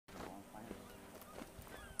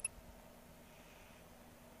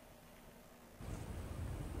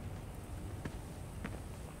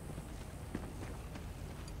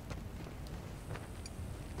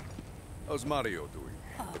How's Mario doing?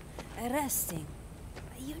 Oh, resting.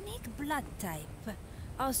 A unique blood type.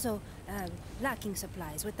 Also, lacking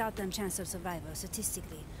supplies. Without them, chance of survival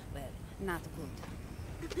statistically, well, not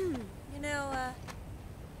good. You know,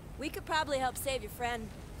 we could probably help save your friend.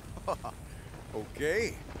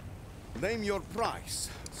 Okay. Name your price,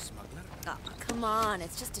 smuggler. Oh, come on,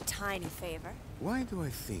 it's just a tiny favor. Why do I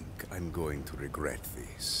think I'm going to regret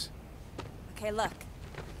this? Okay, look.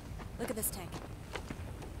 Look at this tank.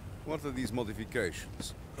 What are these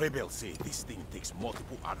modifications? Rebels say this thing takes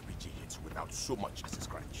multiple RPG hits without so much as a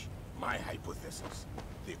scratch. My hypothesis,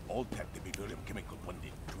 they altered the beryllium chemical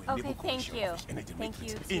bonding to enable thank you. energy Thank you,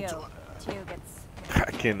 matrix too. into Two gets...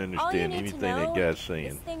 I can't All you understand need anything to know, that guy's this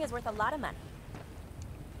saying, thing is worth a lot of money.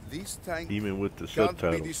 This tank even with the can't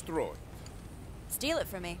subtitles. be destroyed. Steal it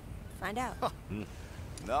from me. Find out.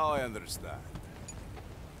 Now I understand.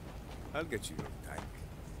 I'll get you your tank.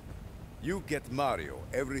 You get Mario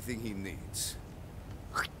everything he needs.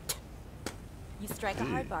 You strike a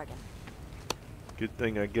hard bargain. Good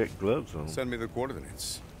thing I get gloves on. Send me the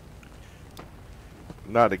coordinates.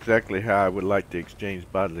 Not exactly how I would like to exchange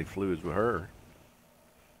bodily fluids with her.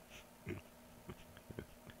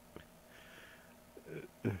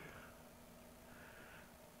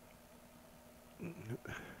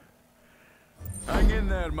 Hang in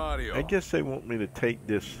there, Mario. I guess they want me to take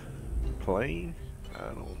this plane.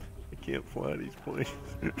 I can't fly these planes.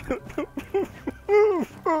 I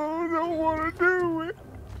don't want to do it.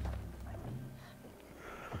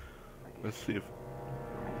 Let's see if...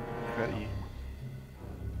 How do you...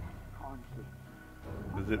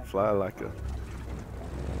 Does it fly like a...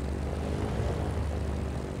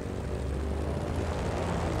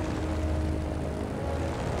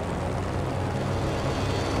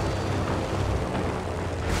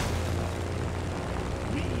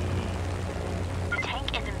 The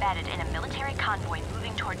tank is embedded in a military convoy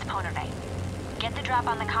moving towards Ponervay. Get the drop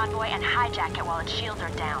on the convoy and hijack it while its shields are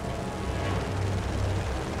down.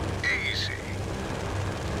 Easy.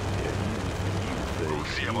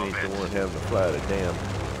 You ain't the one having to fly the damn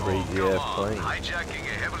crazy ass plane. Hijacking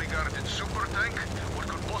a heavily guarded super tank? What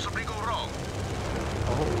could possibly go wrong?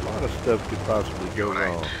 A whole lot of stuff could possibly go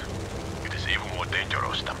wrong. It is even more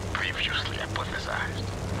dangerous than previously hypothesized.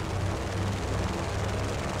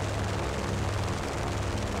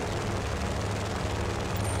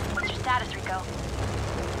 What's your status, Rico?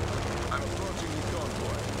 I'm approaching the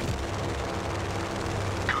convoy.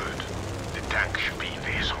 Good. The tank should be in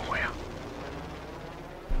there somewhere.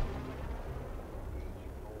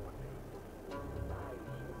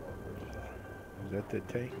 Is that the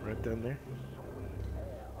tank right down there?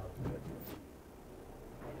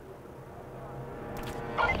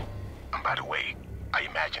 Oh, and by the way, I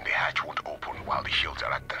imagine the hatch won't open while the shields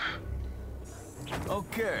are active.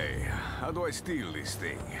 Okay, how do I steal this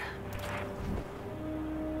thing?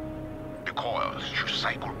 The coils should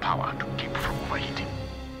cycle power to keep from overheating.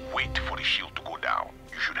 Wait for the shield to go down.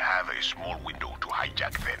 You should have a small window to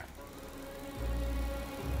hijack then.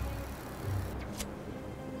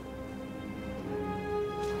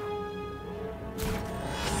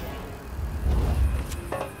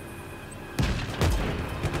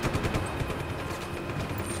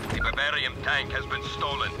 The Bavarian tank has been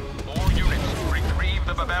stolen. All units, retrieve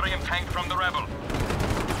the Bavarian tank from the rebel.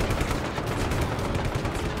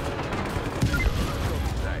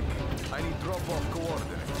 I need drop-off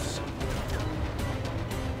coordinates.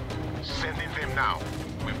 Sending them now.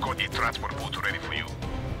 We've got a transport boat ready for you.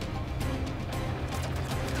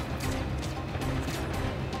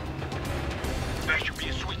 There should be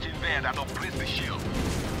a switch in there that'll press the shield.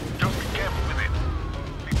 Just be careful with it.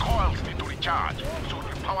 The coils need to recharge, so it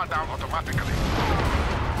will power down automatically.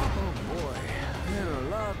 Oh boy, there are a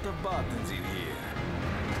lot of buttons in here.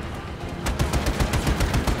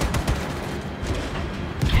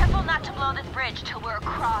 Careful not to blow this bridge till we're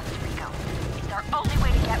across, Rico. It's our only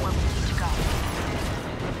way to get where we need to go.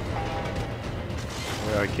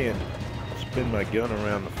 Well, I can't spin my gun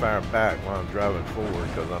around to fire back while I'm driving forward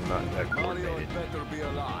because I'm not that Mario coordinated. better be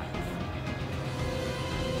alive.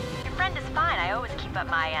 Your friend is fine. I always keep up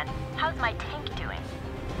my end. How's my tank doing?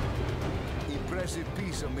 Impressive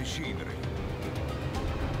piece of machinery.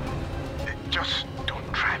 Just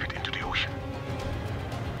don't drive it into the ocean.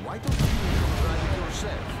 Why don't you drive it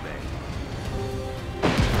yourself, then?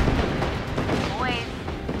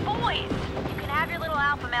 Boys! You can have your little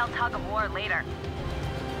alpha male tug of war later.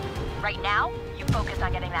 Right now, you focus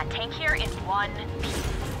on getting that tank here in one piece.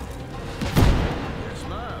 Yes,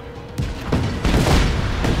 ma'am.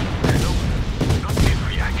 Not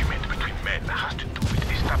every argument between men has to do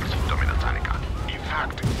with establishing dominance, Annika. In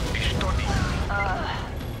fact, the study...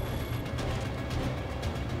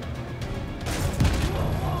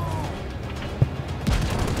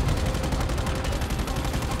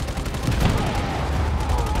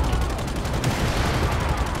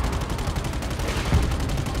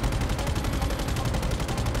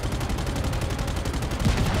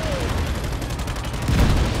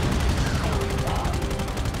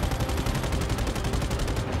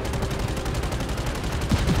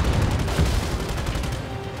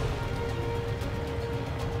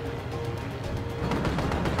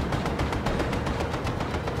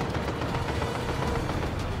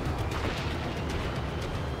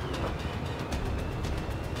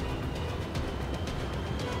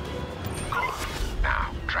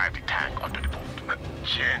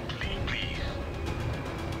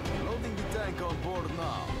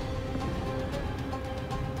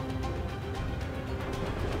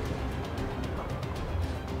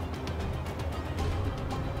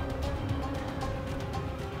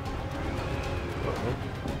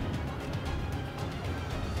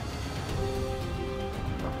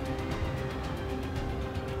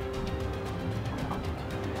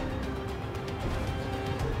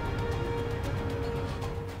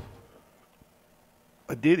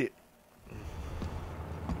 I did it.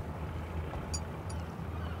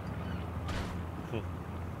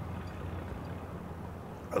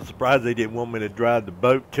 I was surprised they didn't want me to drive the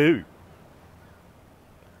boat too.